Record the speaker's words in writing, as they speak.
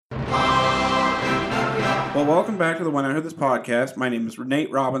Well, welcome back to the When I Heard This podcast. My name is Nate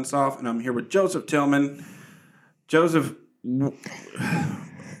Robinsoff, and I'm here with Joseph Tillman. Joseph,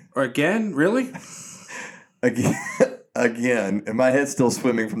 again? Really? Again, and my head's still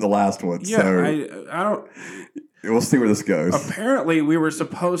swimming from the last one. Yeah, so I don't... we'll see where this goes. Apparently, we were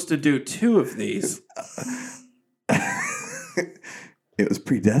supposed to do 2 of these. It was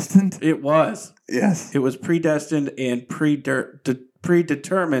predestined? It was. Yes. It was predestined and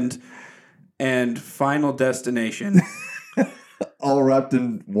predetermined and final destination. All wrapped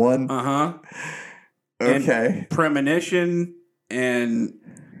in one? Uh-huh. Okay. And premonition and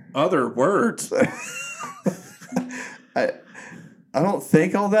other words. I don't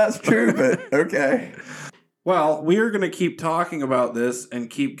think all that's true, but okay. Well, we are going to keep talking about this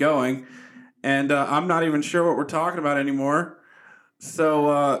and keep going. And I'm not even sure what we're talking about anymore.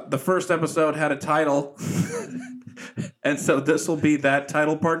 So the first episode had a title. And so this will be that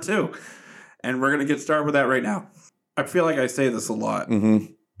title part 2. And we're going to get started with that right now. I feel like I say this a lot. Mm-hmm.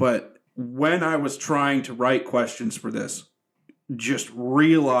 But when I was trying to write questions for this, just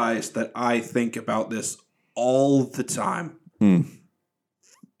realized that I think about this all the time.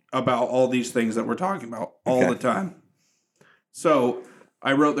 About all these things that we're talking about all the time. So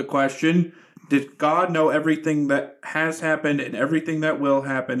I wrote the question, did God know everything that has happened and everything that will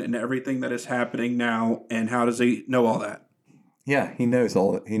happen and everything that is happening now? And how does he know all that? Yeah, he knows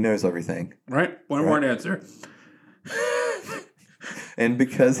he knows everything. Right? One word answer. And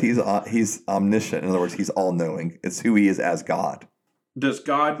because he's omniscient, in other words, he's all-knowing. It's who he is as God. Does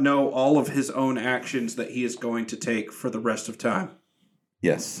God know all of his own actions that he is going to take for the rest of time?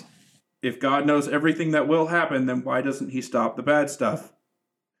 Yes. If God knows everything that will happen, then why doesn't he stop the bad stuff?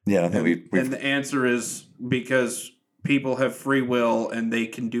 Yeah, I think and the answer is because people have free will and they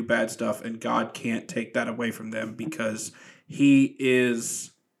can do bad stuff, and God can't take that away from them because we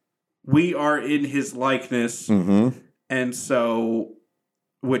are in his likeness, and so,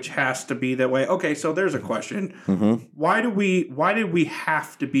 which has to be that way. Okay, so there's a question. Why did we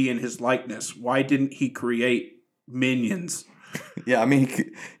have to be in his likeness? Why didn't he create minions? Yeah, I mean,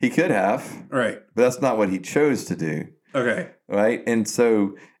 he could have. Right. But that's not what he chose to do. Okay. Right? And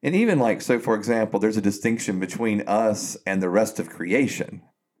so, and even like, so for example, there's a distinction between us and the rest of creation,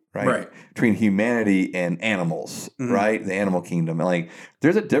 right? Between humanity and animals, right? The animal kingdom. Like,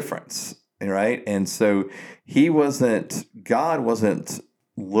 there's a difference, right? And so God wasn't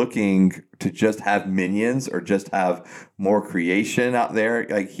looking to just have minions or just have more creation out there.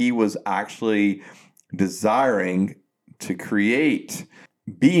 Like, he was actually desiring to create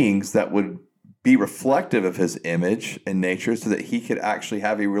beings that would be reflective of his image and nature so that he could actually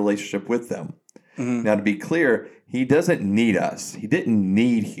have a relationship with them. Now, to be clear, he doesn't need us. He didn't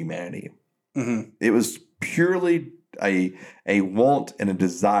need humanity. It was purely a want and a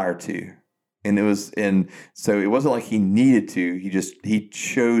desire to. So it wasn't like he needed to. He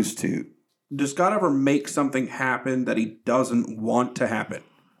chose to. Does God ever make something happen that he doesn't want to happen?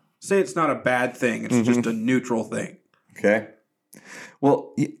 Say it's not a bad thing. It's just a neutral thing. Okay.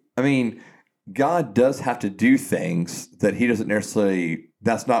 Well, I mean, God does have to do things that he doesn't necessarily,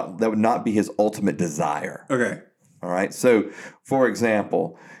 that would not be his ultimate desire. Okay. All right. So, for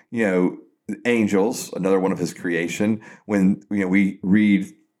example, angels, another one of his creation, when, we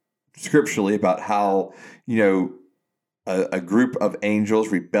read scripturally about how, a group of angels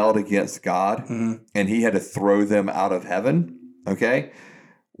rebelled against God and he had to throw them out of heaven. Okay.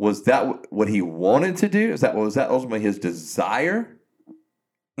 Was that what he wanted to do? Was that ultimately his desire?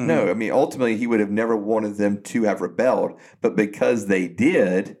 No, I mean, ultimately, he would have never wanted them to have rebelled. But because they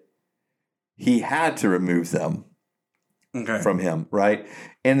did, he had to remove them from him, right?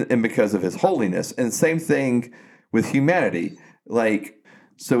 And because of his holiness. And same thing with humanity. Like,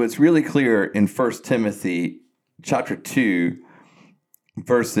 so it's really clear in 1 Timothy chapter 2,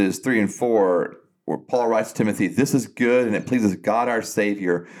 verses 3 and 4, where Paul writes to Timothy, "This is good, and it pleases God our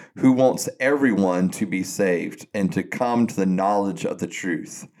Savior, who wants everyone to be saved and to come to the knowledge of the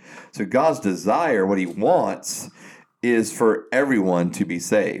truth." So God's desire, what he wants, is for everyone to be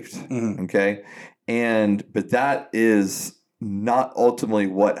saved. Okay? But that is not ultimately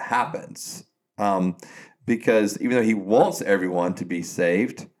what happens. Because even though he wants everyone to be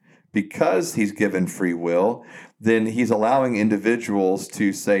saved, because he's given free will, then he's allowing individuals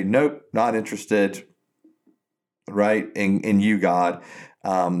to say, nope, not interested, right, in you, God.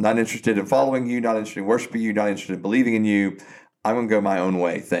 Not interested in following you, not interested in worshiping you, not interested in believing in you. I'm going to go my own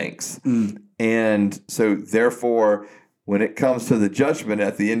way, thanks. And so therefore, when it comes to the judgment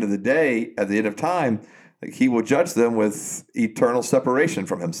at the end of the day, at the end of time, he will judge them with eternal separation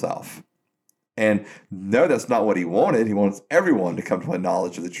from himself. And no, that's not what he wanted. He wants everyone to come to a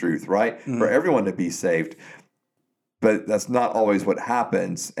knowledge of the truth, right? For everyone to be saved. But that's not always what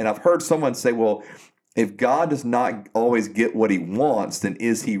happens. And I've heard someone say, well, if God does not always get what he wants, then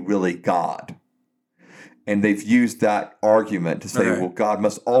is he really God? And they've used that argument to say, well, God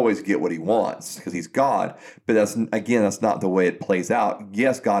must always get what he wants because he's God. But that's not the way it plays out.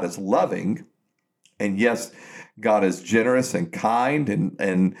 Yes, God is loving. And yes, God is generous and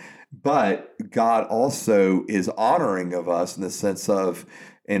kind. But God also is honoring of us in the sense of,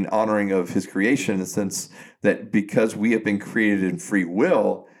 and honoring of his creation in the sense that because we have been created in free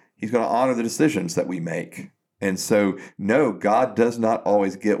will, he's going to honor the decisions that we make. And so, no, God does not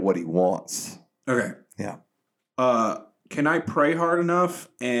always get what he wants. Okay. Yeah. Can I pray hard enough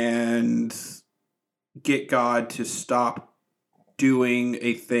and get God to stop doing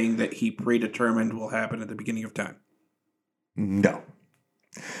a thing that he predetermined will happen at the beginning of time? No.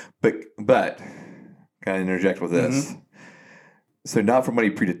 But can I interject with this? So not from what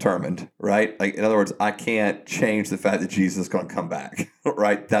he predetermined, right? Like, in other words, I can't change the fact that Jesus is going to come back,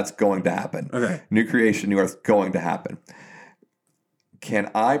 right? That's going to happen. Okay. New creation, new earth, going to happen.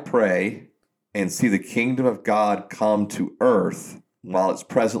 Can I pray and see the kingdom of God come to earth while it's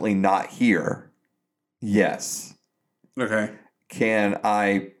presently not here? Yes. Okay. And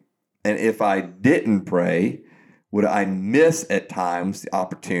if I didn't pray, would I miss at times the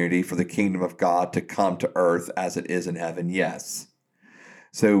opportunity for the kingdom of God to come to earth as it is in heaven? Yes.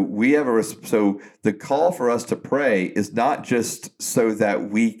 So the call for us to pray is not just so that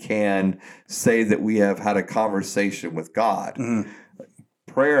we can say that we have had a conversation with God.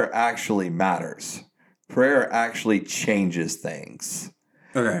 Prayer actually matters. Prayer actually changes things.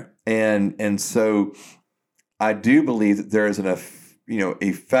 Okay. And so I do believe that there is an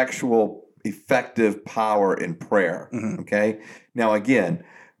effective power in prayer. Okay. Now again,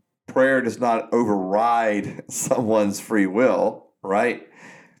 prayer does not override someone's free will, right?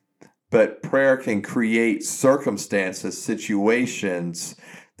 But prayer can create circumstances, situations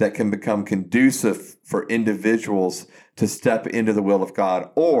that can become conducive for individuals to step into the will of God.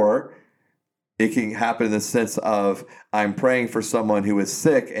 Or it can happen in the sense of, I'm praying for someone who is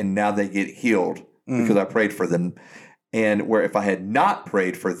sick and now they get healed because I prayed for them. And where if I had not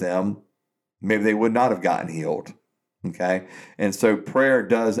prayed for them, maybe they would not have gotten healed. Okay. And so prayer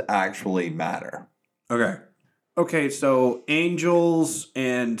does actually matter. Okay, so angels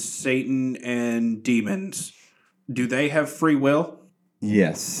and Satan and demons, do they have free will?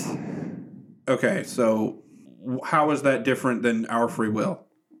 Yes. Okay, so how is that different than our free will?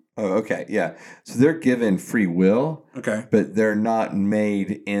 Oh, okay. Yeah. So they're given free will. Okay. But they're not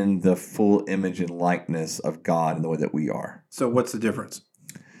made in the full image and likeness of God in the way that we are. So what's the difference?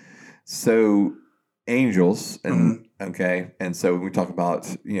 So angels and so when we talk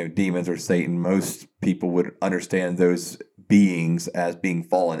about demons or Satan, most people would understand those beings as being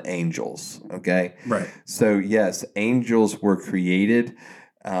fallen angels. Okay, right. So yes, angels were created,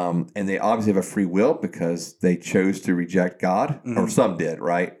 and they obviously have a free will because they chose to reject God, or some did,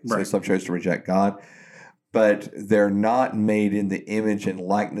 right? So some chose to reject God, but they're not made in the image and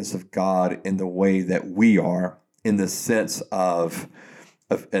likeness of God in the way that we are, in the sense of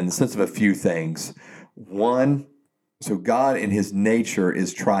a few things. One, so God in his nature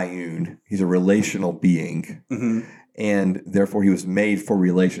is triune. He's a relational being. And therefore he was made for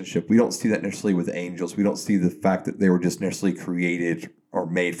relationship. We don't see that necessarily with angels. We don't see the fact that they were just necessarily created or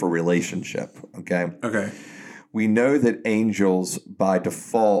made for relationship. Okay. We know that angels by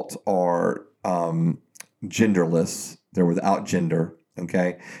default are genderless. They're without gender.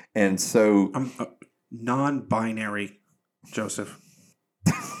 Okay. And so non-binary, Joseph.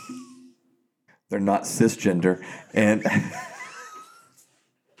 They're not cisgender. And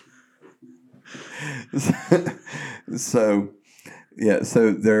so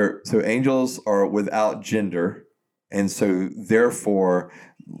angels are without gender. And so therefore,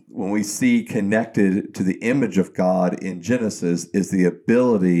 when we see connected to the image of God in Genesis is the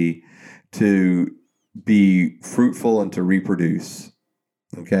ability to be fruitful and to reproduce.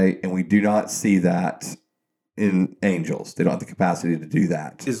 Okay. And we do not see that in angels. They don't have the capacity to do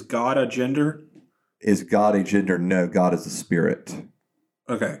that. Is God a gender? Is God a gender? No, God is a spirit.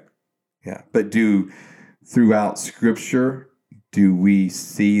 Okay. Yeah. But throughout Scripture, do we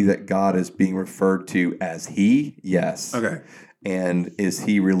see that God is being referred to as He? Yes. Okay. And is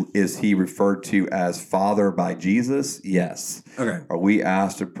he referred to as Father by Jesus? Yes. Okay. Are we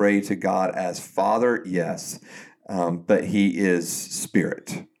asked to pray to God as Father? Yes. But He is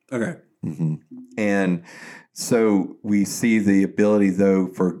Spirit. Okay. And So we see the ability, though,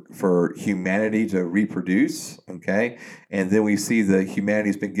 for humanity to reproduce, okay? And then we see that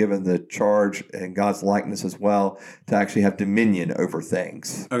humanity's been given the charge in God's likeness as well to actually have dominion over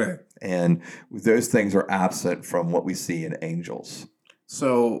things. Okay. And those things are absent from what we see in angels.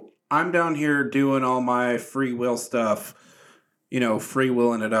 So I'm down here doing all my free will stuff, free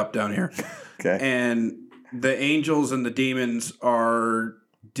willing it up down here. Okay. And the angels and the demons are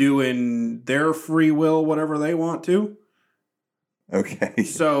doing their free will, whatever they want to. Okay.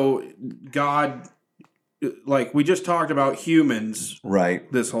 So God, like we just talked about humans Right.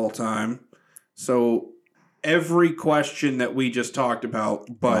 this whole time. So every question that we just talked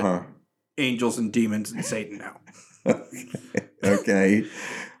about, but angels and demons and Satan now. Okay.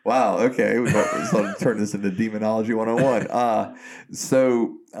 Wow. Okay. We're going to turn this into Demonology 101.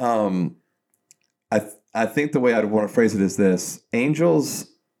 I think the way I'd want to phrase it is this. Angels,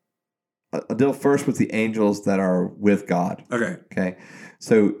 I'll deal first with the angels that are with God. Okay. Okay.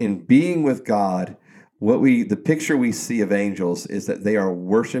 So in being with God, the picture we see of angels is that they are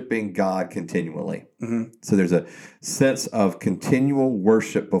worshiping God continually. Mm-hmm. So there's a sense of continual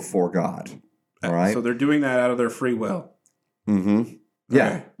worship before God. All right. So they're doing that out of their free will. Mm-hmm.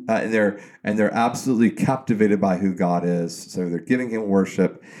 Yeah, Okay. And they're absolutely captivated by who God is. So they're giving Him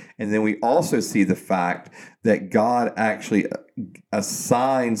worship, and then we also see the fact that God actually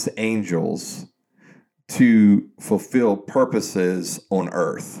assigns angels to fulfill purposes on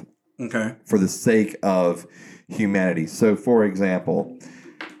earth. Okay. For the sake of humanity. So, for example,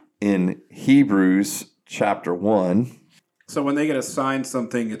 in Hebrews chapter 1. So when they get assigned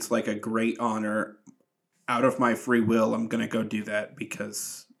something, it's like a great honor. Out of my free will, I'm going to go do that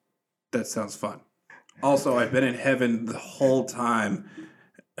because that sounds fun. Also, I've been in heaven the whole time.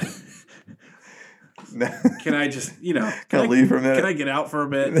 Can I just, can I leave for a minute? Can I get out for a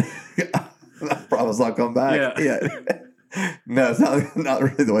bit? I promise I'll come back. Yeah. No, it's not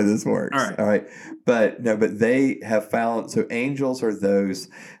really the way this works. All right. But they have found, so angels are those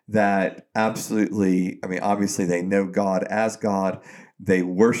that absolutely, obviously they know God as God. They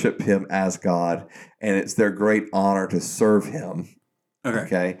worship Him as God, and it's their great honor to serve Him.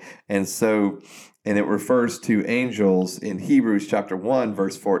 Okay. And it refers to angels in Hebrews chapter 1,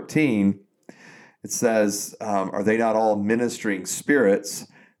 verse 14. It says, are they not all ministering spirits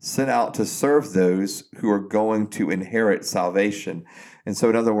sent out to serve those who are going to inherit salvation? And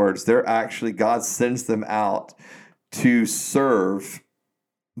so, in other words, God sends them out to serve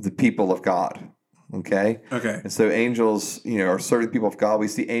the people of God. Okay. And so angels, are serving the people of God. We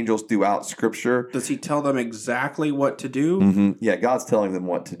see angels throughout Scripture. Does He tell them exactly what to do? Mm-hmm. Yeah, God's telling them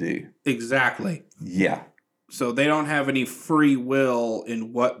what to do. Exactly. Yeah. So they don't have any free will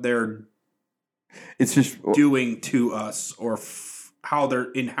in what they're doing to us or how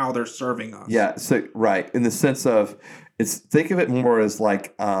they're serving us. Yeah. So right, in the sense of think of it more as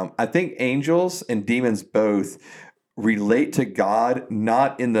like I think angels and demons both relate to God,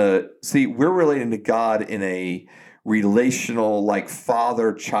 not in we're relating to God in a relational, like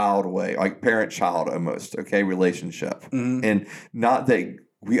father-child way, like parent-child almost, okay, relationship. Mm-hmm. And not that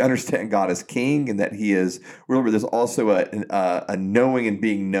we understand God as king and that He is ruler, but there's also a knowing and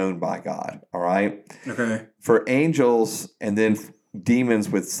being known by God, all right? Okay. For angels and then demons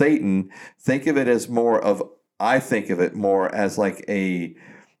with Satan, I think of it more as like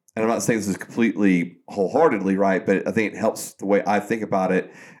and I'm not saying this is completely wholeheartedly right, but I think it helps the way I think about it,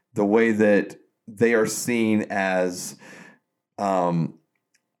 the way that they are seen as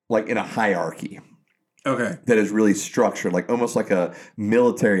like in a hierarchy. Okay. That is really structured, like almost like a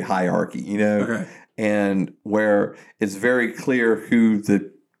military hierarchy, Okay. And where it's very clear who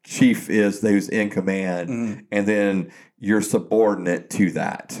the chief is, who's in command, mm-hmm. and then you're subordinate to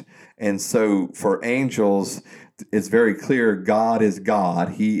that. And so for angels, it's very clear God is God,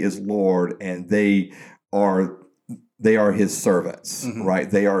 He is Lord, and they are His servants, mm-hmm. right?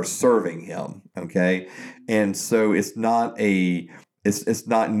 They are serving Him, okay? And so it's not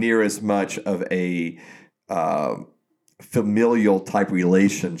near as much of a familial type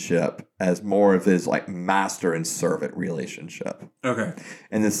relationship as more of his like master and servant relationship. Okay.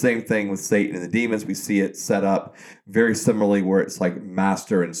 And the same thing with Satan and the demons. We see it set up very similarly where it's like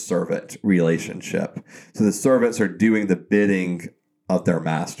master and servant relationship. So the servants are doing the bidding of their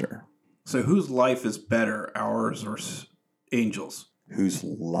master. So whose life is better, ours or angels? Whose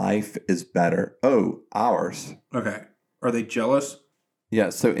life is better? Oh, ours. Okay. Are they jealous? Yeah.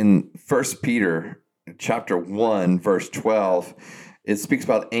 So in 1 Peter chapter 1, verse 12, it speaks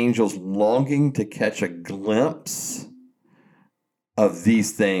about angels longing to catch a glimpse of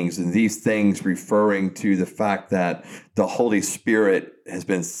these things, and these things referring to the fact that the Holy Spirit has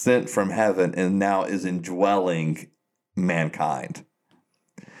been sent from heaven and now is indwelling mankind.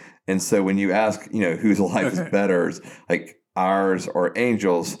 And so when you ask, whose life is better, like ours or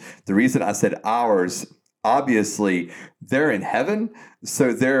angels, the reason I said ours, obviously they're in heaven,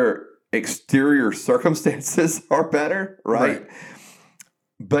 so their exterior circumstances are better, right?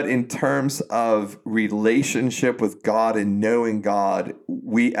 But in terms of relationship with God and knowing God,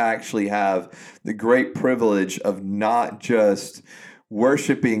 we actually have the great privilege of not just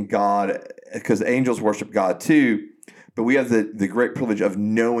worshiping God, because angels worship God too, but we have the great privilege of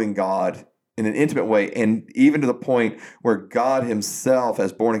knowing God in an intimate way, and even to the point where God himself,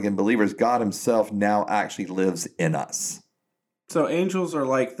 as born-again believers, God himself now actually lives in us. So angels are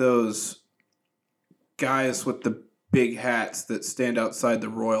like those guys with the big hats that stand outside the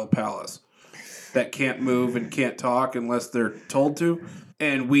royal palace that can't move and can't talk unless they're told to,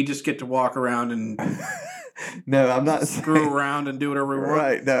 and we just get to walk around and no, I'm not screw around and do whatever we want.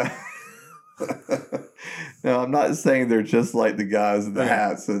 Right, no. No, I'm not saying they're just like the guys in the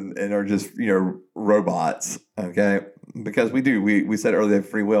hats and are just, robots, okay? Because we said earlier they have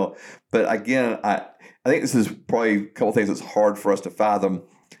free will. But again, I think this is probably a couple things that's hard for us to fathom.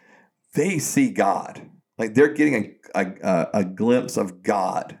 They see God. Like they're getting a glimpse of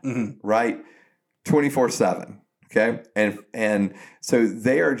God, right? 24/7. Okay. And so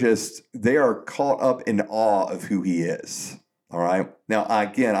they are caught up in awe of who he is. All right. Now,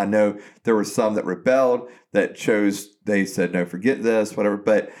 again, I know there were some that rebelled, they said, no, forget this, whatever.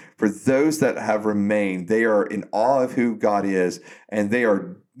 But for those that have remained, they are in awe of who God is, and they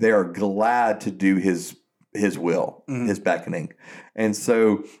are glad to do his will, his beckoning. And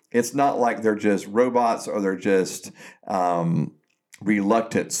so it's not like they're just robots or they're just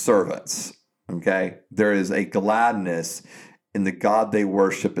reluctant servants. Okay. There is a gladness in the God they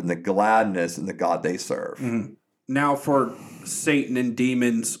worship and the gladness in the God they serve. Mm-hmm. Now, for Satan and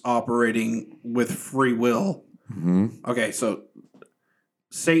demons operating with free will. Okay, so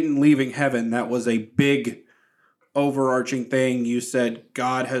Satan leaving heaven, that was a big overarching thing. You said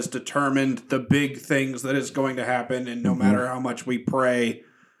God has determined the big things that is going to happen, and no matter how much we pray,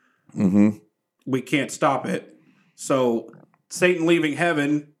 we can't stop it. So Satan leaving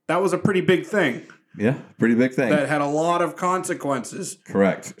heaven, that was a pretty big thing. Yeah, pretty big thing. That had a lot of consequences.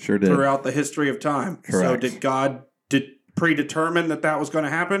 Correct, sure did. Throughout the history of time. Correct. So did God predetermine that was going to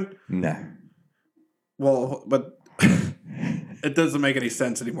happen? No. Well, but it doesn't make any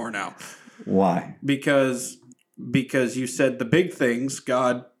sense anymore now. Why? Because you said the big things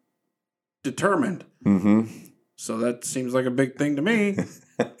God determined. So that seems like a big thing to me.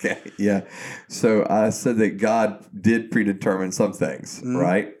 Okay, yeah. So I said that God did predetermine some things,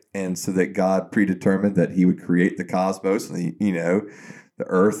 right? And so that God predetermined that he would create the cosmos and the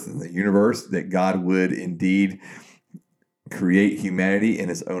earth and the universe, that God would indeed create humanity in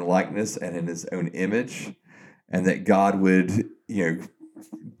his own likeness and in his own image, and that God would,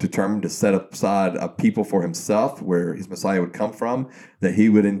 determine to set aside a people for himself where his Messiah would come from, that he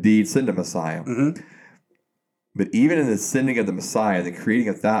would indeed send a Messiah. But even in the sending of the Messiah, the creating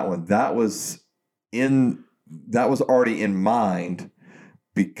of that one, that was already in mind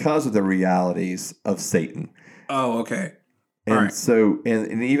because of the realities of Satan. Oh, okay. And so,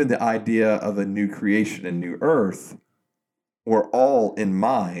 and even the idea of a new creation and new earth were all in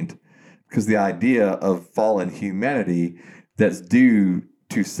mind because the idea of fallen humanity that's due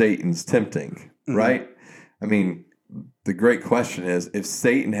to Satan's tempting, right? I mean, the great question is, if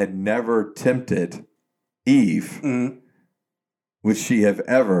Satan had never tempted Eve, would she have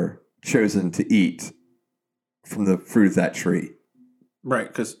ever chosen to eat from the fruit of that tree? Right,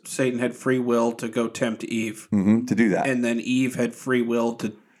 because Satan had free will to go tempt Eve. To do that. And then Eve had free will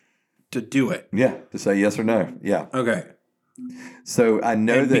to do it. Yeah, to say yes or no. Yeah. Okay. So I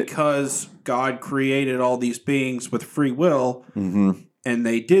know that because God created all these beings with free will, and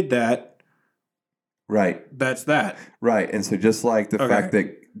they did that. Right. That's that. Right. And so just like the fact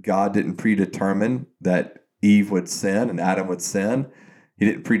that God didn't predetermine that Eve would sin and Adam would sin, he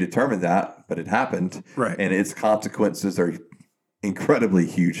didn't predetermine that, but it happened. Right. And its consequences are incredibly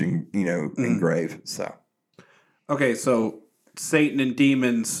huge and, and grave. So. Okay, so Satan and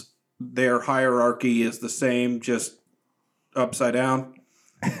demons, their hierarchy is the same, just upside down?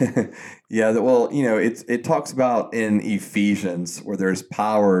 Yeah, well, it talks about in Ephesians where there's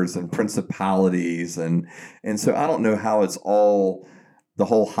powers and principalities, and so I don't know how it's all, the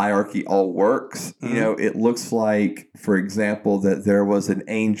whole hierarchy all works. It looks like, for example, that there was an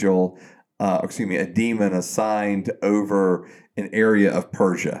angel, a demon assigned over an area of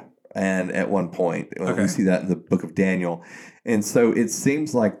Persia, and at one point. Okay. We see that in the book of Daniel. And so it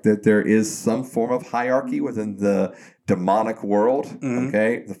seems like that there is some form of hierarchy within the demonic world,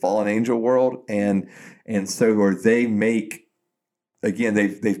 okay, the fallen angel world. And so where they make, again,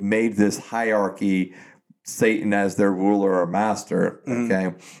 they've made this hierarchy, Satan as their ruler or master,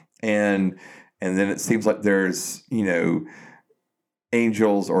 okay? And then it seems like there's,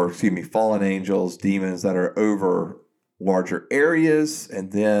 angels, or excuse me, fallen angels, demons that are over larger areas.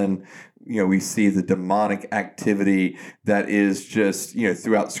 And then, we see the demonic activity that is just,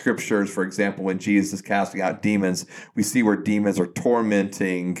 throughout scriptures. For example, when Jesus is casting out demons, we see where demons are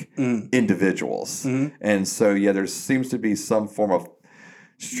tormenting individuals. And so, there seems to be some form of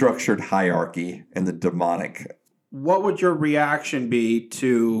structured hierarchy in the demonic. What would your reaction be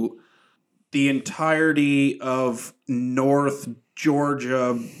to the entirety of North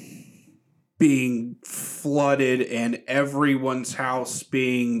Georgia being flooded and everyone's house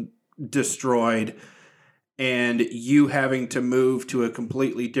being destroyed and you having to move to a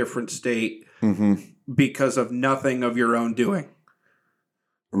completely different state because of nothing of your own doing?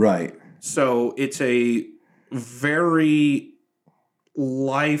 Right. So it's a very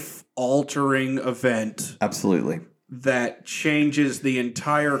life-altering event. Absolutely. That changes the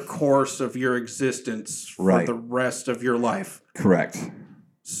entire course of your existence for the rest of your life. Correct.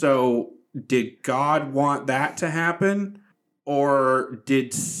 So did God want that to happen? Or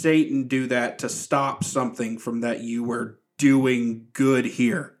did Satan do that to stop something from that you were doing good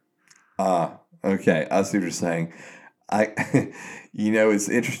here? Okay. I see what you're saying. It's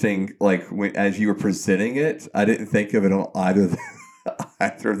interesting, like as you were presenting it, I didn't think of it on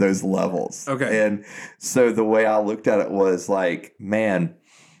either of those levels. Okay. And so the way I looked at it was like, man,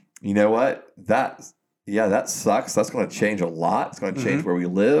 you know what? That sucks. That's going to change a lot. It's going to change where we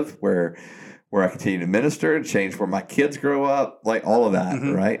live, where I continue to minister, change where my kids grow up, like all of that,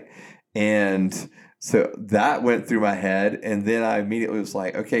 right? And so that went through my head. And then I immediately was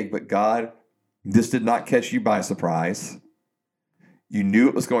like, okay, but God, this did not catch you by surprise. You knew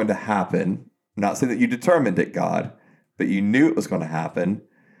it was going to happen. I'm not saying that you determined it, God, but you knew it was going to happen,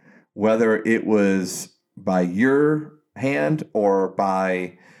 whether it was by your hand or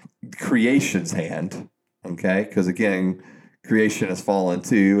by creation's hand, okay? Because again, creation has fallen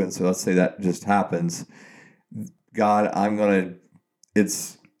too, and so let's say that just happens. God,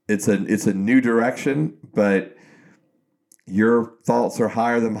 it's a new direction, but your thoughts are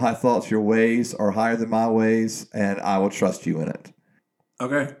higher than my thoughts, your ways are higher than my ways, and I will trust you in it.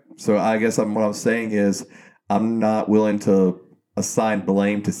 Okay. So I guess what I'm saying is I'm not willing to assign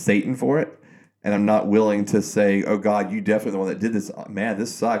blame to Satan for it. And I'm not willing to say, oh, God, you definitely the one that did this. Man,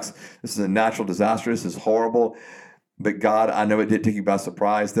 this sucks. This is a natural disaster. This is horrible. But God, I know it did take you by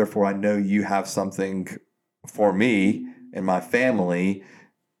surprise. Therefore, I know you have something for me and my family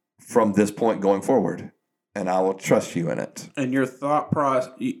from this point going forward. And I will trust you in it. And your thought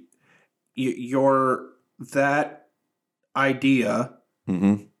process, that idea,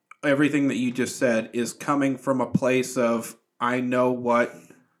 everything that you just said is coming from a place of, I know what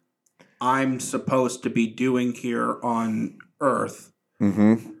I'm supposed to be doing here on earth.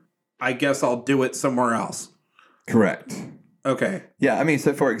 I guess I'll do it somewhere else. Correct. Okay. Yeah, I mean,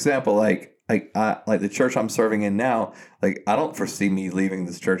 so for example, like the church I'm serving in now, like I don't foresee me leaving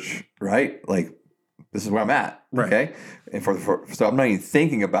this church, right? Like this is where I'm at, right. Okay? And so I'm not even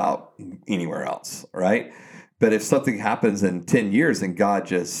thinking about anywhere else, right? But if something happens in 10 years and God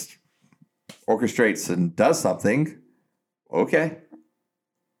just orchestrates and does something, okay,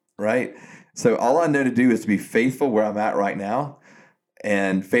 right? So all I know to do is to be faithful where I'm at right now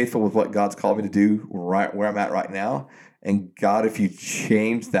and faithful with what God's called me to do right where I'm at right now. And God, if you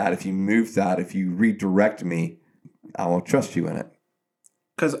change that, if you move that, if you redirect me, I will trust you in it.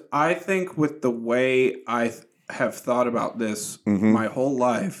 Because I think with the way I have thought about this my whole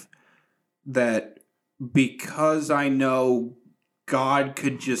life, that because I know God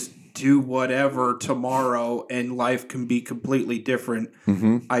could just do whatever tomorrow and life can be completely different,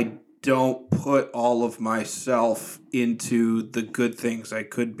 I don't put all of myself into the good things I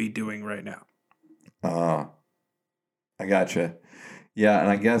could be doing right now. I gotcha. Yeah, and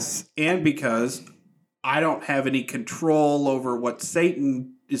I guess... And because I don't have any control over what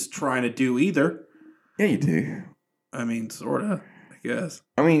Satan is trying to do either. Yeah, you do. I mean, sort of, I guess.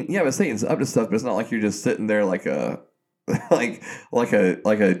 I mean, yeah, but Satan's up to stuff, but it's not like you're just sitting there like a... like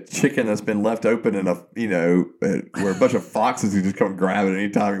a chicken that's been left open in a where a bunch of foxes can just come grab it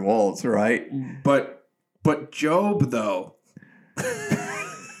anytime he wants, right? But Job though.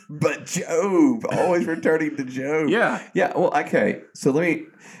 But Job, always returning to Job. Yeah. Well, okay. So let me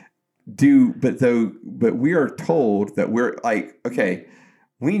do. But we are told that we're like, okay,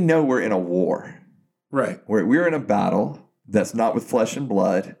 we know we're in a war. Right. We're in a battle that's not with flesh and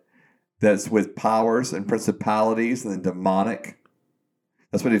blood, that's with powers and principalities and the demonic.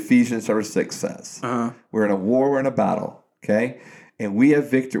 That's what Ephesians chapter 6 says. Uh-huh. We're in a war, we're in a battle, okay? And we have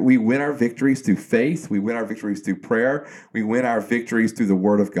victory. We win our victories through faith. We win our victories through prayer. We win our victories through the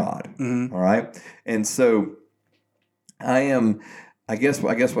Word of God. Mm-hmm. All right? And so I guess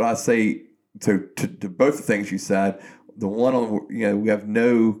what I say to both the things you said, the one on, we have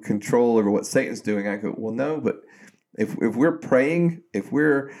no control over what Satan's doing. I go, well, no, but if we're praying, if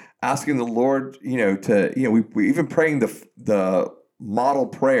we're asking the Lord, we even praying the model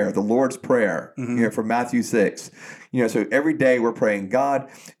prayer, the Lord's Prayer, from Matthew 6. So every day we're praying, God,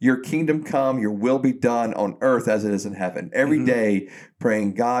 your kingdom come, your will be done on earth as it is in heaven. Every day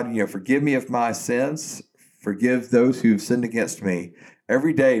praying, God, forgive me of my sins, forgive those who've sinned against me.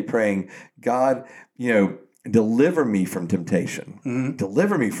 Every day praying, God, deliver me from temptation,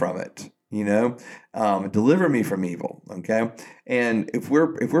 deliver me from it. Deliver me from evil. Okay, and if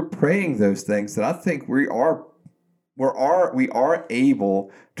we're praying those things, then I think we are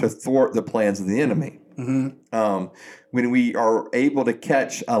able to thwart the plans of the enemy. When we are able to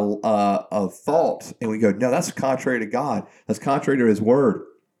catch a thought and we go, no, that's contrary to God. That's contrary to His Word.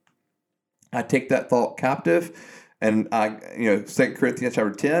 I take that thought captive, and 2 Corinthians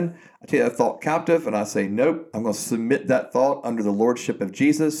chapter 10, I take that thought captive and I say, nope, I'm going to submit that thought under the lordship of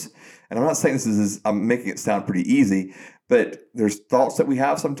Jesus. And I'm not saying I'm making it sound pretty easy, but there's thoughts that we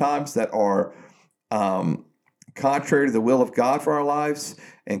have sometimes that are contrary to the will of God for our lives,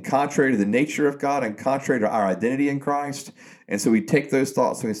 and contrary to the nature of God, and contrary to our identity in Christ. And so we take those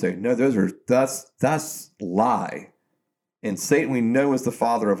thoughts and we say, no, that's lie. And Satan, we know, is the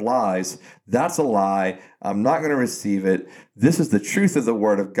father of lies. That's a lie. I'm not going to receive it. This is the truth of the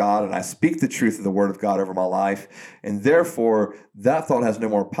Word of God, and I speak the truth of the Word of God over my life. And therefore, that thought has no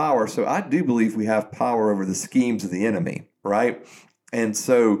more power. So I do believe we have power over the schemes of the enemy, right? And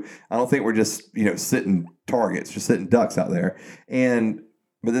so I don't think we're just, sitting targets, just sitting ducks out there.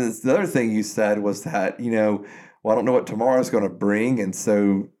 But then the other thing you said was that, I don't know what tomorrow's going to bring. And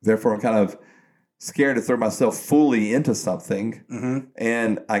so therefore I'm kind of scared to throw myself fully into something.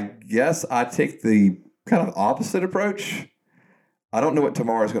 And I guess I take the kind of opposite approach. I don't know what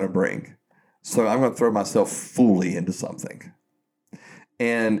tomorrow's going to bring, so I'm going to throw myself fully into something.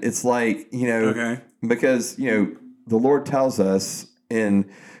 And it's like, because, the Lord tells us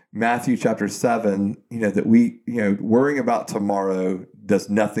in Matthew chapter 7, that we, worrying about tomorrow does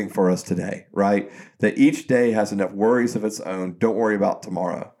nothing for us today, right? That each day has enough worries of its own. Don't worry about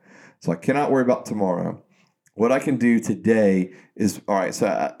tomorrow. So I cannot worry about tomorrow. What I can do today is, all right,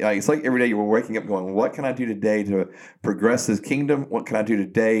 so it's like every day you were waking up going, what can I do today to progress His kingdom? What can I do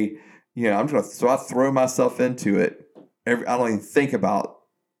today? So I throw myself into it. I don't even think about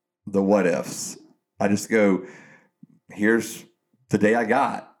the what ifs. I just go, here's the day I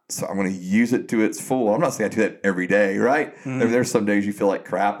got. So I'm going to use it to its full. I'm not saying I do that every day, right? There's some days you feel like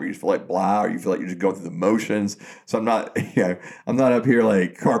crap, or you just feel like blah, or you feel like you're just going through the motions. So I'm not, I'm not up here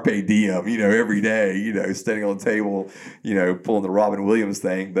like carpe diem, every day, standing on the table, pulling the Robin Williams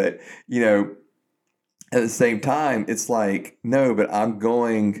thing. But, at the same time, it's like, no, but I'm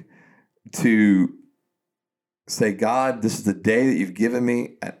going to say, God, this is the day that you've given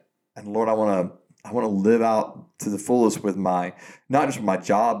me. And Lord, I want to live out to the fullest with not just with my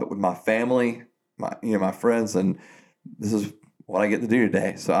job, but with my family, my friends. And this is what I get to do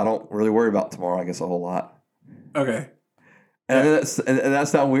today. So I don't really worry about tomorrow, I guess, a whole lot. Okay. And that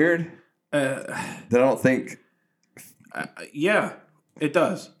sound weird? That I don't think. Yeah, it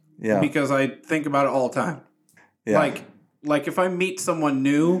does. Yeah. Because I think about it all the time. Yeah. Like if I meet someone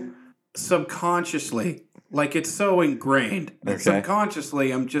new, subconsciously, like it's so ingrained that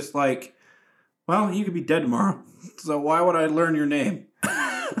subconsciously I'm just like, well, you could be dead tomorrow, so why would I learn your name?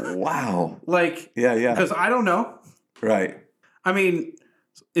 Wow. Yeah. Because I don't know. Right. I mean,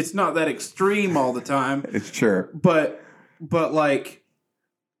 it's not that extreme all the time. It's true. But like,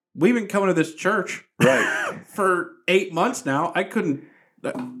 we've been coming to this church for 8 months now.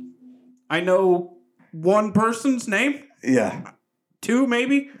 I know one person's name. Yeah. 2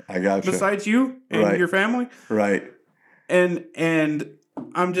 maybe. I got you. Besides you and your family. Right. And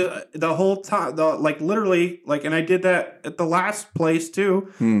I'm just the whole time, literally, and I did that at the last place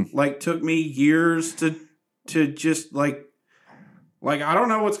too. Took me years to just like I don't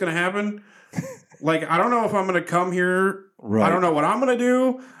know what's gonna happen. I don't know if I'm gonna come here. Right. I don't know what I'm gonna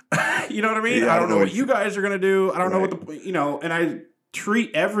do. You know what I mean? Yeah, I don't know what you guys are gonna do. I don't know what and I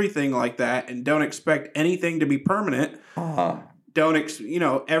treat everything like that and don't expect anything to be permanent.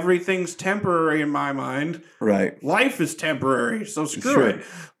 everything's temporary in my mind. Right. Life is temporary, so screw Sure. it.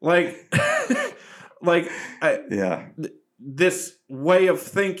 This way of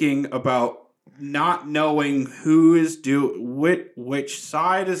thinking about not knowing who is which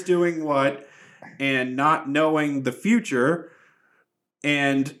side is doing what, and not knowing the future,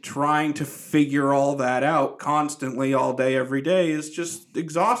 and trying to figure all that out constantly all day, every day is just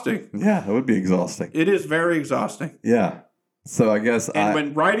exhausting. Yeah, it would be exhausting. It is very exhausting. Yeah. So I guess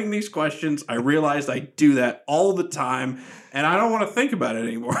when writing these questions, I realized I do that all the time, and I don't want to think about it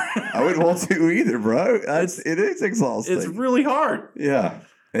anymore. I wouldn't want to either, bro. It is exhausting. It's really hard. Yeah.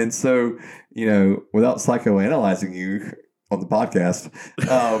 And so, without psychoanalyzing you on the podcast,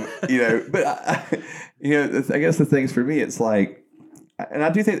 but I guess the things for me, it's like, and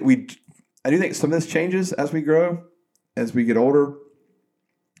I do think some of this changes as we grow, as we get older,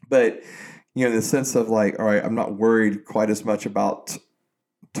 but in the sense of like, all right, I'm not worried quite as much about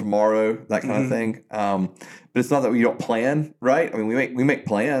tomorrow, that kind of thing. But it's not that we don't plan, right? I mean, we make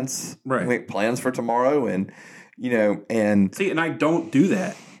plans, right? We make plans for tomorrow, and and see, and I don't do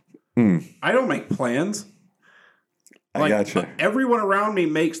that. I don't make plans. I gotcha. Everyone around me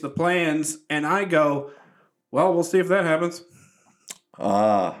makes the plans, and I go, well, we'll see if that happens.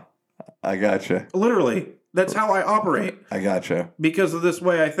 I gotcha. Literally. That's how I operate. I gotcha. Because of this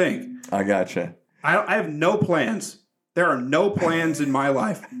way I think. I gotcha. I have no plans. There are no plans in my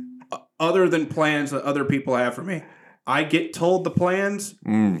life other than plans that other people have for me. I get told the plans,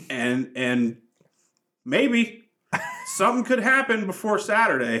 and maybe something could happen before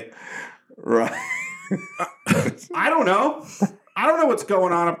Saturday. Right. I don't know. I don't know what's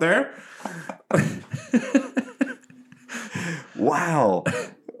going on up there. Wow.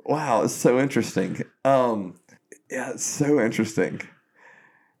 Wow, it's so interesting. It's so interesting.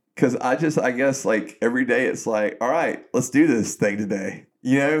 Because I guess like every day it's like, all right, let's do this thing today,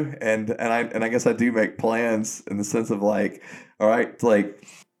 and I guess I do make plans in the sense of like, all right, like,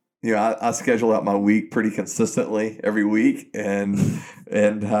 I schedule out my week pretty consistently every week, and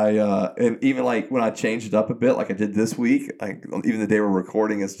I and even like when I changed it up a bit, like I did this week, like even the day we're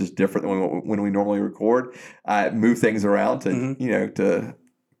recording is just different than when we normally record. I move things around to to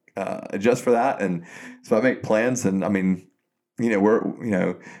adjust for that, and so I make plans, and I mean,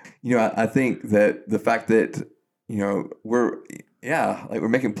 I think that the fact that we're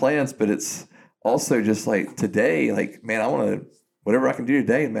making plans, but it's also just like today, like, man, I want to. Whatever I can do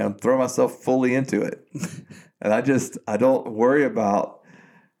today, man, I'm throwing myself fully into it. And I don't worry about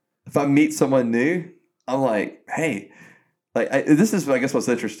if I meet someone new, I'm like, hey, this is, I guess, what's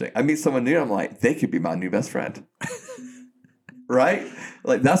interesting. I meet someone new, I'm like, they could be my new best friend. Right?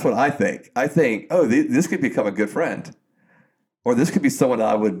 Like, that's what I think. I think, oh, this could become a good friend. Or this could be someone that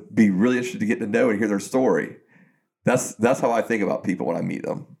I would be really interested to get to know and hear their story. That's how I think about people when I meet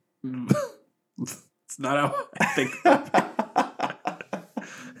them. It's not how I think about people.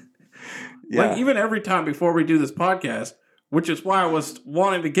 Yeah. Like, even every time before we do this podcast, which is why I was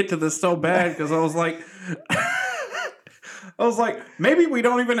wanting to get to this so bad, because I was like, maybe we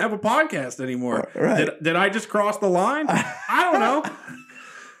don't even have a podcast anymore. Right. Did I just cross the line? I don't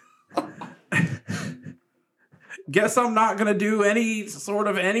know. Guess I'm not going to do any sort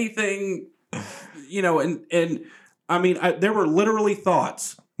of anything, and I mean, there were literally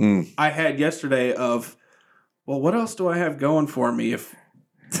thoughts I had yesterday of, well, what else do I have going for me if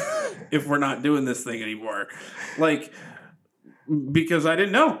we're not doing this thing anymore? Like, because I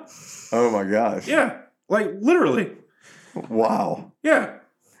didn't know. Oh my gosh. Yeah. Like, literally. Wow. Yeah.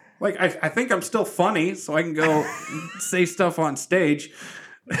 Like, I think I'm still funny, so I can go say stuff on stage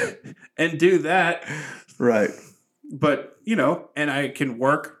and do that. Right. But, and I can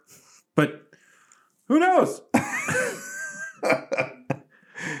work, but who knows?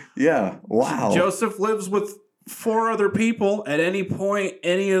 Yeah. Wow. Joseph lives with 4 other people. At any point,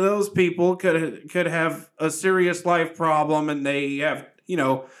 any of those people could have a serious life problem, and they have,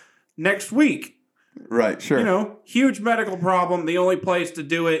 next week. Right, sure. Huge medical problem. The only place to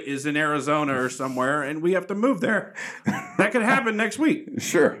do it is in Arizona or somewhere, and we have to move there. That could happen next week.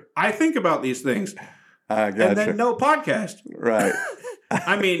 Sure. I think about these things. I gotcha. And then no podcast. Right.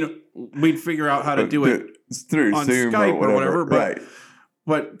 I mean, we'd figure out how to do it through on Zoom Skype or whatever,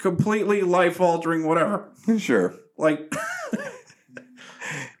 but completely life-altering whatever. Sure. Like,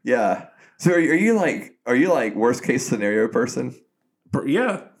 yeah. So are you like worst case scenario person?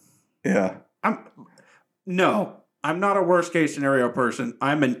 Yeah. Yeah. I'm not a worst case scenario person.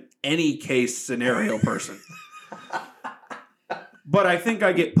 I'm an any case scenario person. But I think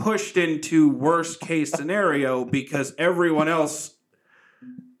I get pushed into worst case scenario because everyone else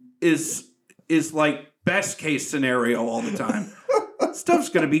is like best case scenario all the time. Stuff's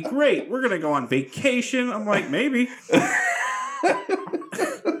going to be great. We're going to go on vacation. I'm like, maybe.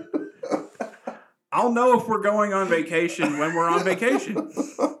 I'll know if we're going on vacation when we're on vacation.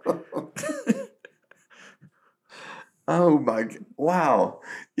 Oh my, wow.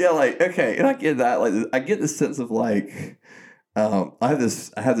 Yeah, like, okay, and I get that. Like, I get the sense of like, I have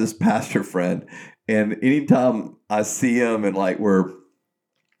this pastor friend, and anytime I see him and like we're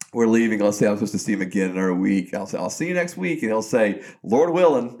leaving, let's say I'm supposed to see him again in a week, I'll say, I'll see you next week, and he'll say, Lord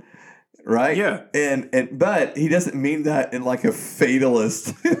willing, right? Yeah. And but he doesn't mean that in like a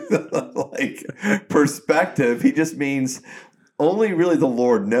fatalist like perspective. He just means only really the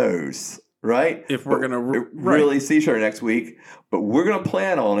Lord knows. Right? If we're going to really see each other next week, but we're going to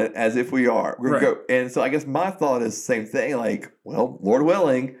plan on it as if we are. We're going to go. And so I guess my thought is the same thing. Like, well, Lord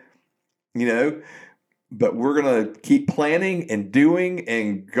willing, but we're going to keep planning and doing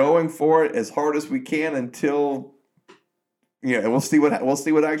and going for it as hard as we can until, and we'll see what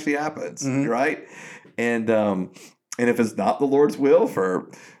actually happens. Mm-hmm. Right. And if it's not the Lord's will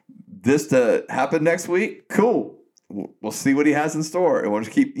for this to happen next week, cool. We'll see what he has in store, and we'll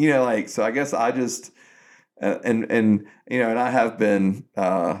just keep, so I guess I just, and I have been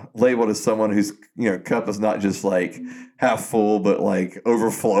labeled as someone whose, cup is not just like half full, but like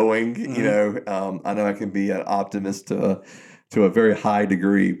overflowing, Mm-hmm. I know I can be an optimist to a very high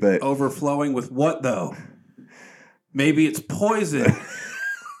degree, but. Overflowing with what though? Maybe it's poison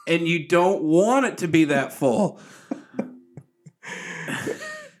and you don't want it to be that full.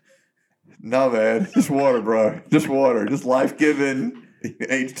 No, man. Just water, bro. Just water. Just life-giving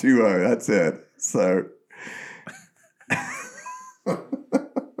H2O. That's it. So.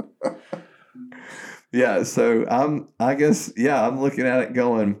 Yeah. So I'm looking at it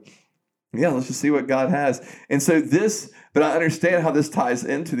going, yeah, let's just see what God has. And so but I understand how this ties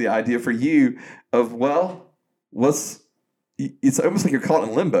into the idea for you of, well, it's almost like you're caught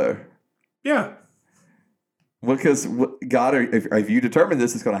in limbo. Yeah. Because God, if you determine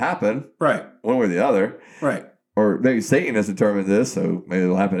this is going to happen, right, one way or the other, right, or maybe Satan has determined this, so maybe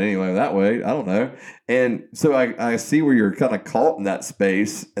it'll happen anyway that way. I don't know. And so I see where you're kind of caught in that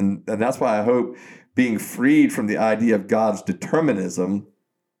space, and that's why I hope being freed from the idea of God's determinism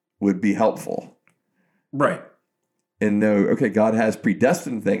would be helpful. Right. And know, okay, God has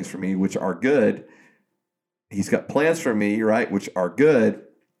predestined things for me, which are good. He's got plans for me, right, which are good.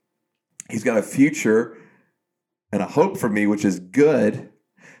 He's got a future and a hope for me, which is good.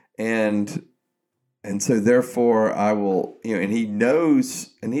 And so therefore I will, and he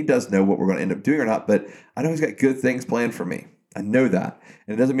knows, and he does know what we're going to end up doing or not, but I know he's got good things planned for me. I know that.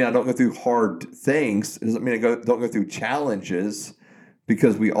 And it doesn't mean I don't go through hard things. It doesn't mean I don't go through challenges,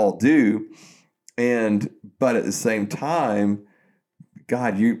 because we all do. But at the same time,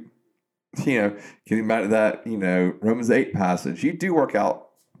 God, getting back to that, Romans 8 passage, you do work out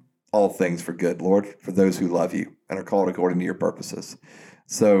all things for good, Lord, for those who love you and are called according to your purposes.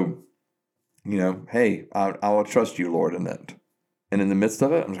 So, hey, I will trust you, Lord, in it. And in the midst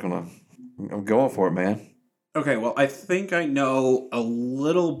of it, I'm going for it, man. Okay, well, I think I know a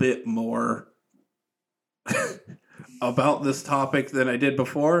little bit more about this topic than I did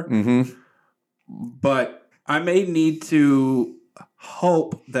before. Mm-hmm. But I may need to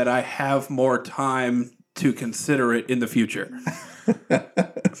hope that I have more time to consider it in the future.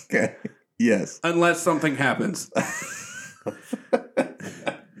 Okay. Yes. Unless something happens.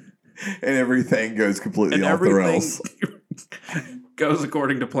 And everything goes completely off the rails. Goes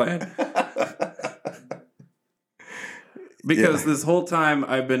according to plan. Because this whole time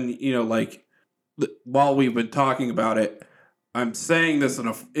I've been, while we've been talking about it, I'm saying this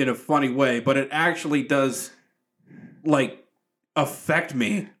in a funny way, but it actually does, affect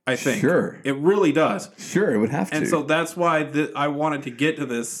me, I think. Sure. It really does. Sure, it would have to. And so that's why I wanted to get to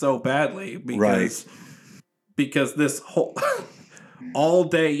this so badly. Because this whole all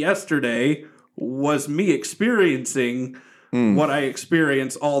day yesterday was me experiencing what I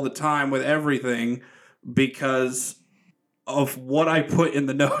experience all the time with everything because of what I put in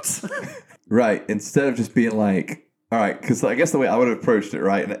the notes. Right. Instead of just being like, all right, because I guess the way I would have approached it,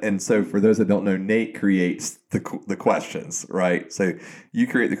 right? And so for those that don't know, Nate creates the questions, right? So you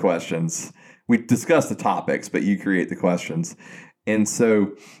create the questions. We discuss the topics, but you create the questions. And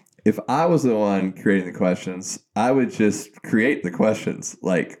so if I was the one creating the questions, I would just create the questions.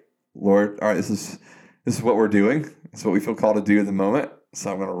 Like, Lord, all right, this is what we're doing. This is what we feel called to do in the moment. So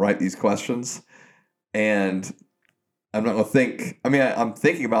I'm going to write these questions. And I'm not going to think. I mean, I'm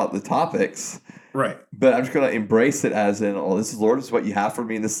thinking about the topics. Right. But I'm just going to embrace it as in, oh, this is, Lord, this is what you have for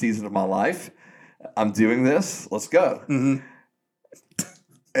me in this season of my life. I'm doing this. Let's go. Mm-hmm.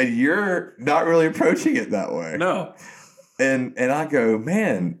 And you're not really approaching it that way. No. And I go,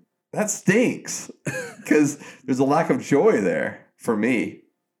 man, that stinks. Because there's a lack of joy there for me.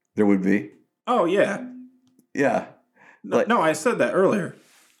 There would be. Oh, yeah. Yeah. Like, No, I said that earlier.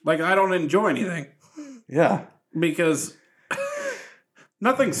 Like, I don't enjoy anything. Yeah. Because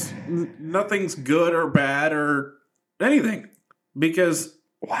nothing's good or bad or anything. Because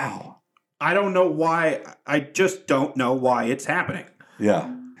wow. I don't know why. I just don't know why it's happening.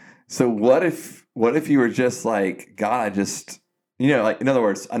 Yeah. So what if you were just like, God, I just, like, in other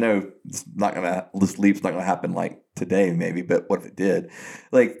words, I know this leap's not gonna happen like today maybe, but what if it did?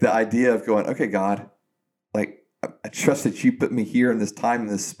 Like the idea of going, okay, God, like I trust that you put me here in this time, in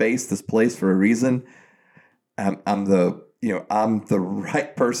this space, this place for a reason. I'm the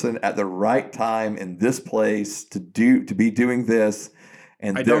right person at the right time in this place to be doing this.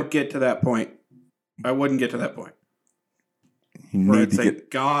 And I don't get to that point. I wouldn't get to that point. You where need it's to like,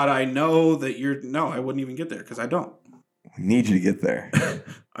 get. God, I know that you're. No, I wouldn't even get there because I don't. We need you to get there.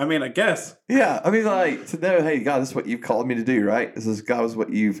 I mean, I guess. Yeah, I mean, like to know, hey, God, this is what you've called me to do, right? This is God, is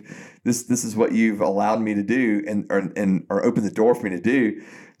what you've this is what you've allowed me to do, or open the door for me to do.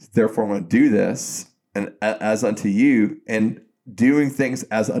 Therefore, I'm going to do this, and as unto you, and doing things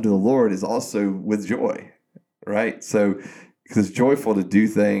as unto the Lord is also with joy, right? So, because it's joyful to do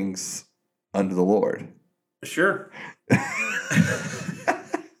things unto the Lord. Sure.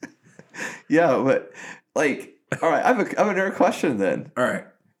 Yeah, but like, all right, I have another question then. All right.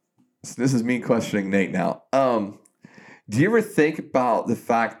 So this is me questioning Nate now. Do you ever think about the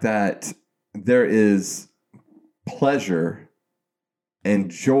fact that there is pleasure and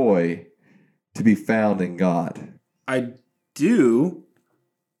joy to be found in God? I do,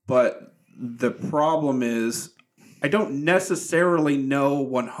 but the problem is I don't necessarily know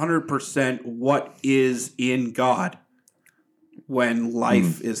 100% what is in God when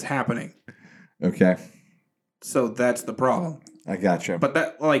life is happening. Okay. So that's the problem. I gotcha. But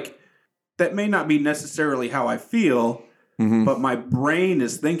that may not be necessarily how I feel, but my brain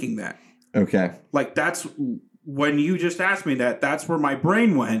is thinking that. Okay. Like that's when you just asked me that, that's where my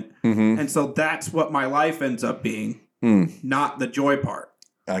brain went. And so that's what my life ends up being, not the joy part.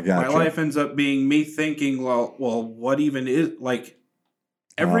 I gotcha. My life ends up being me thinking, well, what even is, like,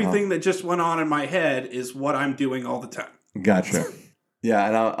 everything that just went on in my head is what I'm doing all the time. Gotcha. Yeah,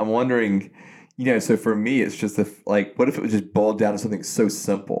 and I'm wondering, so for me, it's just like, what if it was just boiled down to something so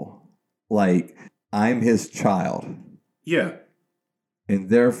simple? Like, I'm his child. Yeah. And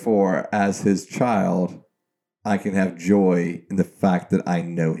therefore, as his child, I can have joy in the fact that I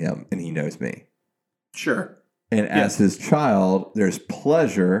know him and he knows me. Sure. And as his child, there's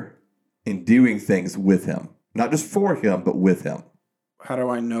pleasure in doing things with him. Not just for him, but with him. How do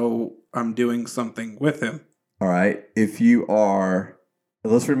I know I'm doing something with him? All right. If you are,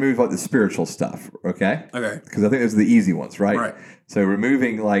 let's remove like the spiritual stuff, okay? Okay. Because I think those are the easy ones, right? Right. So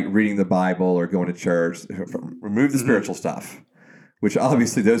removing like reading the Bible or going to church, remove the spiritual stuff, which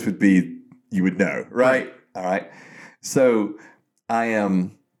obviously those would be, you would know, right? All right. So I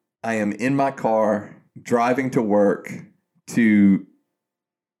am in my car driving to work to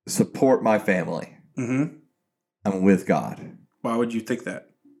support my family. I'm with God. Why would you think that?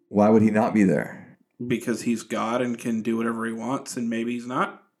 Why would he not be there? Because he's God and can do whatever he wants, and maybe he's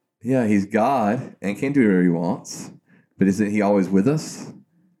not? Yeah, he's God and can do whatever he wants. But isn't he always with us?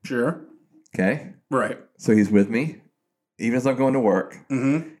 Sure. Okay. Right. So he's with me. Even as I'm going to work.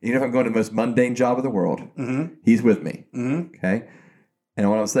 Even if I'm going to the most mundane job in the world. He's with me. Okay. And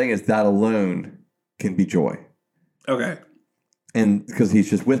what I'm saying is that alone can be joy. Okay. And because he's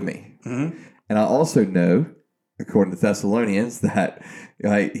just with me. And I also know, according to Thessalonians, that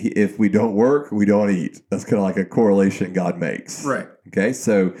if we don't work, we don't eat. That's kind of like a correlation God makes. Right. Okay.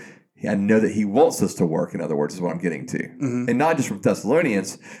 So I know that he wants us to work, in other words, is what I'm getting to. And not just from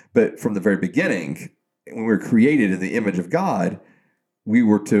Thessalonians, but from the very beginning, when we were created in the image of God, we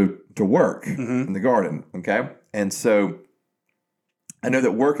were to work in the garden. Okay. And so I know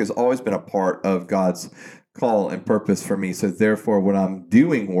that work has always been a part of God's call and purpose for me. So therefore, when I'm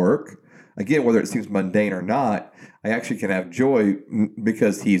doing work, again, whether it seems mundane or not, I actually can have joy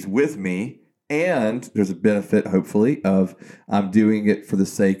because he's with me. And there's a benefit, hopefully, of I'm doing it for the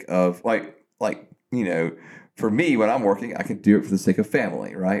sake of, for me, when I'm working, I can do it for the sake of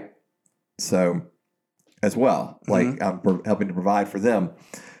family, right? So, as well, like I'm helping to provide for them.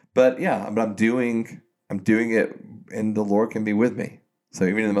 But yeah, I'm doing it, and the Lord can be with me. So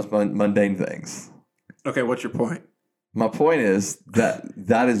even in the most mundane things. Okay, what's your point? My point is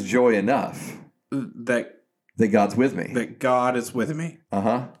that is joy enough. That God's with me. That God is with me.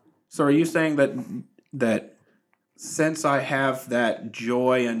 So are you saying that since I have that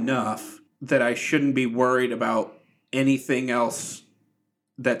joy enough that I shouldn't be worried about anything else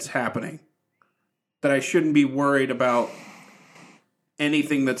that's happening. That I shouldn't be worried about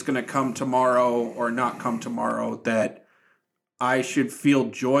anything that's going to come tomorrow or not come tomorrow. That I should feel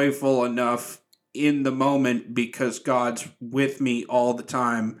joyful enough in the moment because God's with me all the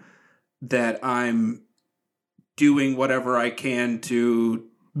time, that I'm doing whatever I can to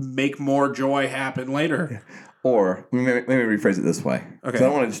make more joy happen later. Or let me rephrase it this way. Okay. So I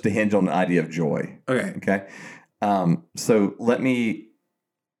don't want it just to hinge on the idea of joy. Okay. Okay. So let me,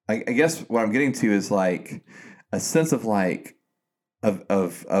 I guess what I'm getting to is like a sense of like,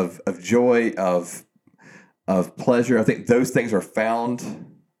 of joy, of pleasure. I think those things are found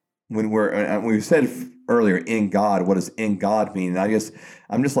when we said earlier in God. What does in God mean? And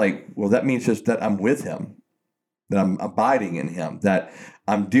I'm just like, well, that means just that I'm with him, that I'm abiding in him, that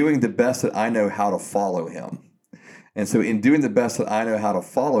I'm doing the best that I know how to follow him. And so in doing the best that I know how to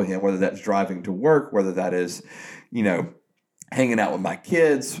follow him, whether that's driving to work, whether that is, hanging out with my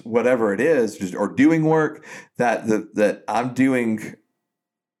kids, whatever it is, or doing work, that I'm doing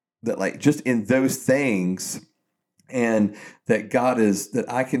that, like just in those things, and that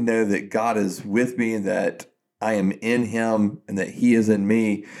I can know that God is with me, and that I am in him, and that he is in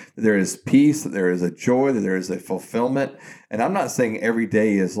me, that there is peace, that there is a joy, that there is a fulfillment. And I'm not saying every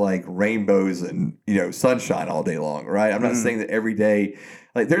day is like rainbows and, sunshine all day long, right? I'm not saying that every day,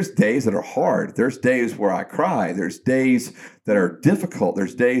 like there's days that are hard. There's days where I cry. There's days that are difficult.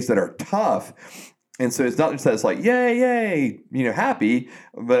 There's days that are tough. And so it's not just that it's like, yay, happy.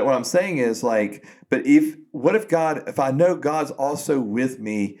 But what I'm saying is like, if I know God's also with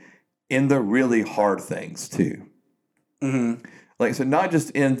me in the really hard things too. Mm-hmm. Like, so not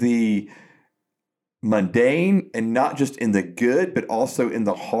just in the mundane and not just in the good, but also in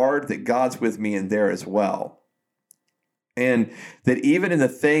the hard, that God's with me in there as well. And that even in the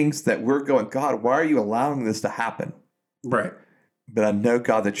things that we're going, God, why are you allowing this to happen? Right. But I know,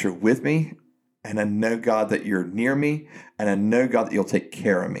 God, that you're with me, and I know, God, that you're near me, and I know, God, that you'll take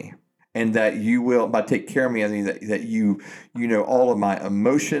care of me. And that you will, by take care of me, I mean that you know all of my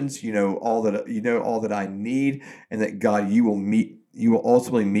emotions, all that I need, and that God, you will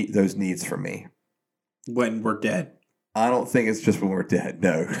ultimately meet those needs for me. When we're dead. I don't think it's just when we're dead.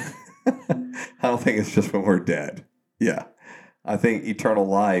 No. I don't think it's just when we're dead. Yeah. I think eternal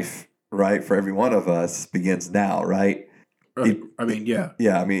life, right, for every one of us begins now, right? Yeah.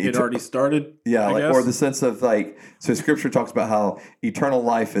 Yeah, I mean, it already started. Yeah, or the sense of like, so Scripture talks about how eternal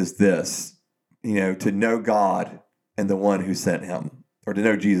life is this, to know God and the one who sent him, or to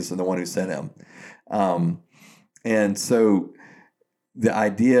know Jesus and the one who sent him. And so the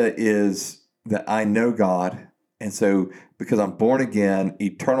idea is that I know God, and so because I'm born again,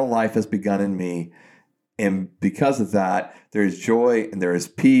 eternal life has begun in me. And because of that, there is joy, and there is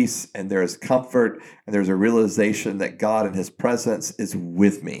peace, and there is comfort, and there's a realization that God and his presence is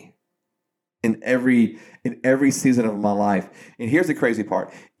with me in every season of my life. And here's the crazy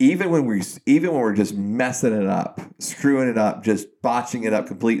part. Even when we're just messing it up, screwing it up, just botching it up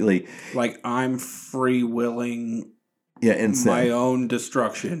completely. Like I'm free willing in my own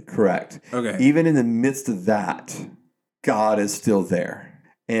destruction. Correct. Okay. Even in the midst of that, God is still there.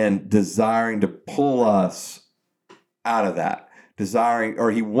 And desiring to pull us out of that,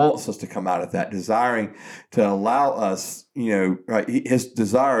 or he wants us to come out of that, desiring to allow us, right? His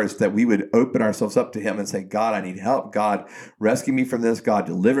desire is that we would open ourselves up to him and say, God, I need help. God, rescue me from this. God,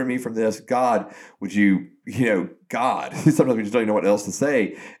 deliver me from this. God, would you, God, sometimes we just don't know what else to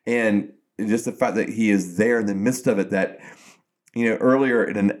say. And just the fact that he is there in the midst of it, that, earlier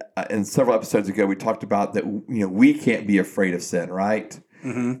in several episodes ago, we talked about that, we can't be afraid of sin, right?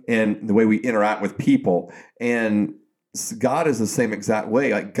 Mm-hmm. And the way we interact with people. And God is the same exact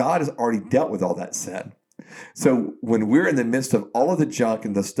way. Like God has already dealt with all that sin. So when we're in the midst of all of the junk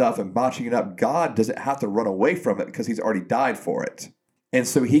and the stuff and botching it up, God doesn't have to run away from it because he's already died for it. And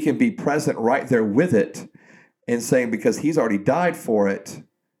so he can be present right there with it and saying, because he's already died for it,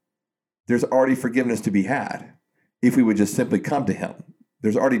 there's already forgiveness to be had if we would just simply come to him.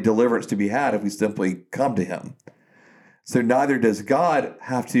 There's already deliverance to be had if we simply come to him. So neither does God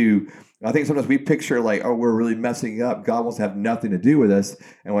have to. I think sometimes we picture like, oh, we're really messing up. God wants to have nothing to do with us.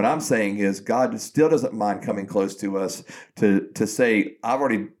 And what I'm saying is God still doesn't mind coming close to us to say, I've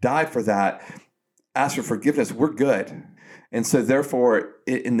already died for that. Ask for forgiveness. We're good. And so therefore,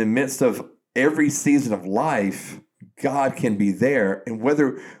 in the midst of every season of life, God can be there. And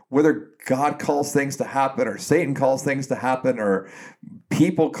whether God calls things to happen, or Satan calls things to happen, or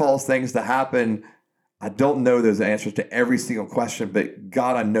people calls things to happen, I don't know those answers to every single question, but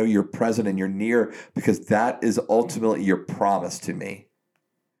God, I know you're present and you're near, because that is ultimately your promise to me.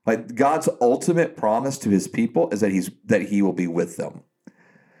 Like God's ultimate promise to his people is that he will be with them.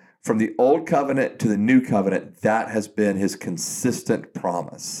 From the old covenant to the new covenant, that has been his consistent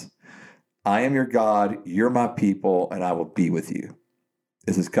promise. I am your God, you're my people, and I will be with you.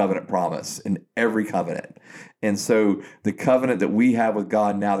 Is his covenant promise in every covenant. And so the covenant that we have with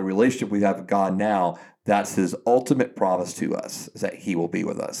God now, the relationship we have with God now, that's his ultimate promise to us, is that he will be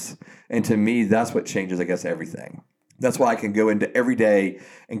with us. And to me, that's what changes, I guess, everything. That's why I can go into every day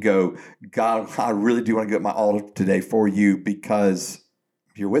and go, God, I really do want to get my all today for you because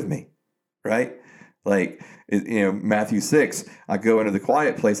you're with me, right? Like, Matthew 6, I go into the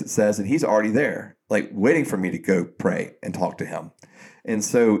quiet place, it says, and he's already there, like waiting for me to go pray and talk to him. And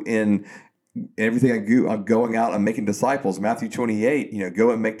so in everything I do, I'm going out, I'm making disciples. Matthew 28, go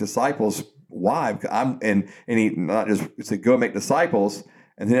and make disciples. Why? And he not just said, go and make disciples.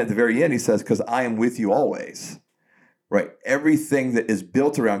 And then at the very end, he says, because I am with you always. Right? Everything that is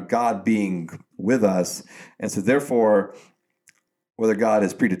built around God being with us. And so therefore, whether God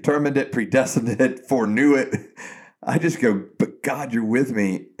has predetermined it, predestined it, foreknew it, I just go, but God, you're with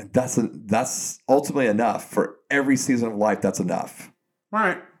me. That's ultimately enough for every season of life. That's enough. All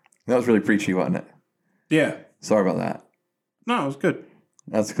right. That was really preachy, wasn't it? Yeah. Sorry about that. No, it was good.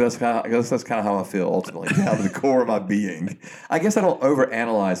 That's kind of how I feel ultimately, down to the core of my being. I guess I don't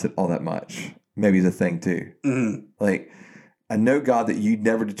overanalyze it all that much. Maybe the thing too. Mm-hmm. Like, I know, God, that you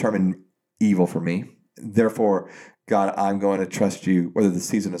never determined evil for me. Therefore, God, I'm going to trust you, whether the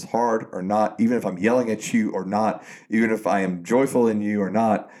season is hard or not, even if I'm yelling at you or not, even if I am joyful in you or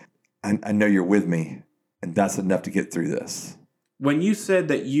not, I know you're with me, and that's enough to get through this. When you said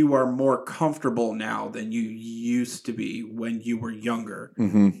that you are more comfortable now than you used to be when you were younger,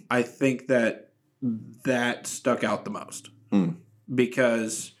 mm-hmm. I think that stuck out the most.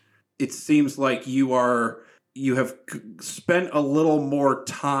 Because it seems like you have spent a little more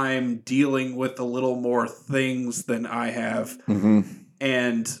time dealing with a little more things than I have, mm-hmm.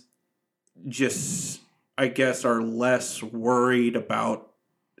 and just, I guess, are less worried about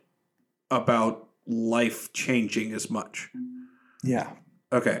life changing as much. Yeah.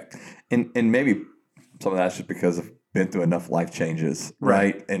 Okay. And maybe some of that's just because I've been through enough life changes,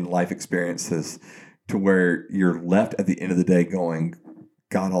 right? And life experiences to where you're left at the end of the day going,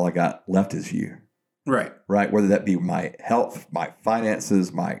 God, all I got left is you. Right. Right. Whether that be my health, my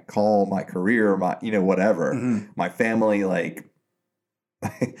finances, my call, my career, my, whatever, Mm-hmm. my family, like.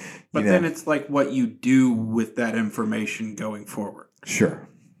 But then it's like what you do with that information going forward. Sure.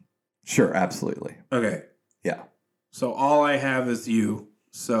 Absolutely. Okay. Yeah. So all I have is you.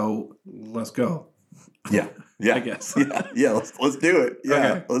 So let's go. Yeah. I guess. Yeah. Let's do it. Yeah.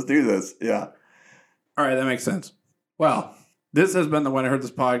 Okay. Let's do this. Yeah. All right. That makes sense. Well, this has been the When I Heard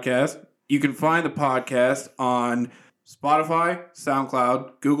This podcast. You can find the podcast on Spotify,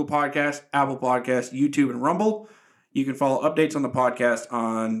 SoundCloud, Google Podcasts, Apple Podcasts, YouTube, and Rumble. You can follow updates on the podcast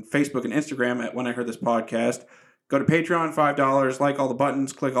on Facebook and Instagram at When I Heard This podcast. Go to Patreon, $5, like all the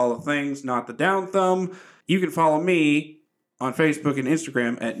buttons, click all the things, not the down thumb. You can follow me on Facebook and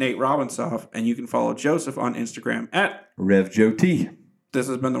Instagram at Nate Robinsoff, and you can follow Joseph on Instagram at RevJoT. This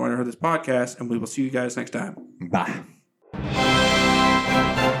has been the When I Heard This podcast, and we will see you guys next time. Bye.